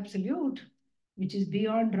is the absolute, which is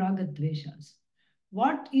beyond ragadveshas.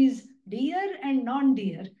 What is dear and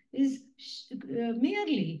non-dear is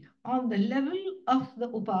merely on the level of the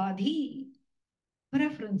upadhi,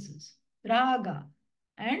 preferences, raga,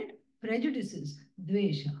 and prejudices,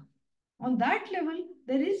 dvesha. On that level,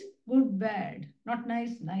 there is good, bad, not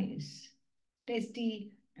nice, nice,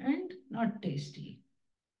 tasty and not tasty,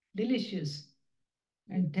 delicious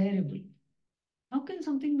and terrible. How can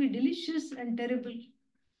something be delicious and terrible?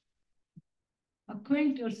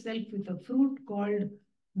 Acquaint yourself with a fruit called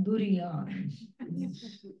Durian,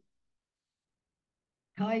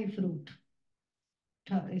 Thai fruit,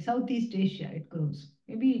 Southeast Asia it grows.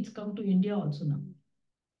 Maybe it's come to India also now.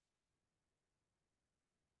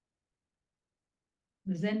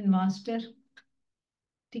 The Zen master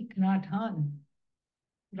Thich Nhat Hanh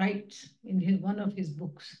writes in one of his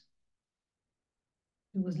books.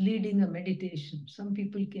 He was leading a meditation. Some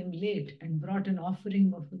people came late and brought an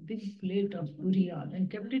offering of a big plate of durian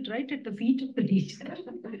and kept it right at the feet of the teacher.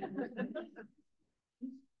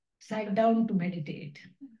 Sat down to meditate.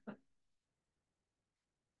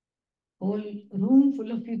 Whole room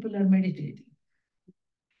full of people are meditating.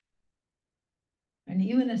 And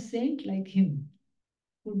even a saint like him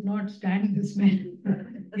could not stand the smell.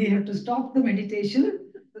 He had to stop the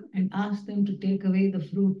meditation and ask them to take away the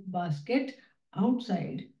fruit basket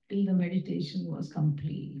outside till the meditation was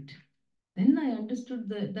complete. Then I understood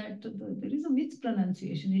that there is a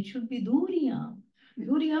mispronunciation. It should be Duriya.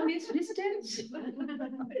 Duriya means distance.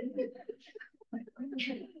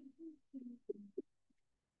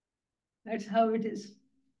 That's how it is.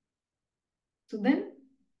 So then,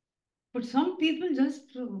 but some people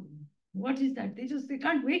just, what is that? They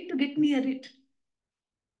can't wait to get near it.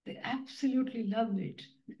 They absolutely love it.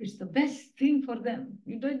 It's the best thing for them.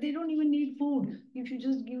 They don't even need food. If you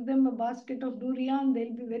just give them a basket of durian,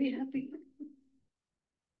 they'll be very happy.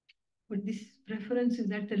 But this preference is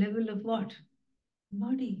at the level of what?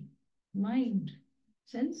 Body, mind,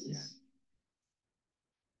 senses.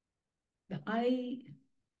 The I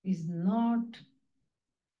is not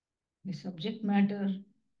the subject matter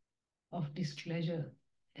of displeasure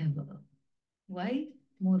ever. Why?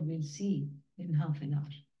 More we'll see in half an hour.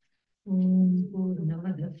 Om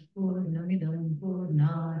Purnamadah Purnamidam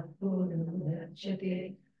Purnat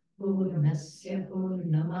Purnamudachyate Purnasya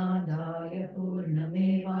Purnamadaya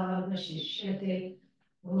Purnamevavashishyate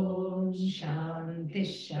Om Shanti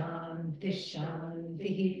Shanti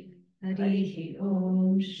Shanti Harihi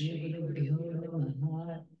Om Shri Gurubhyo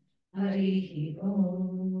Namaha Harihi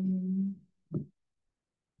Om.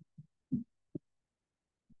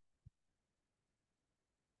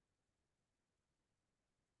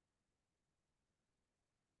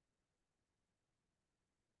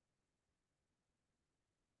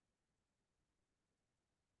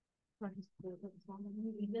 We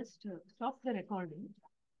just stop the recording.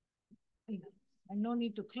 And no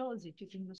need to close it. You can just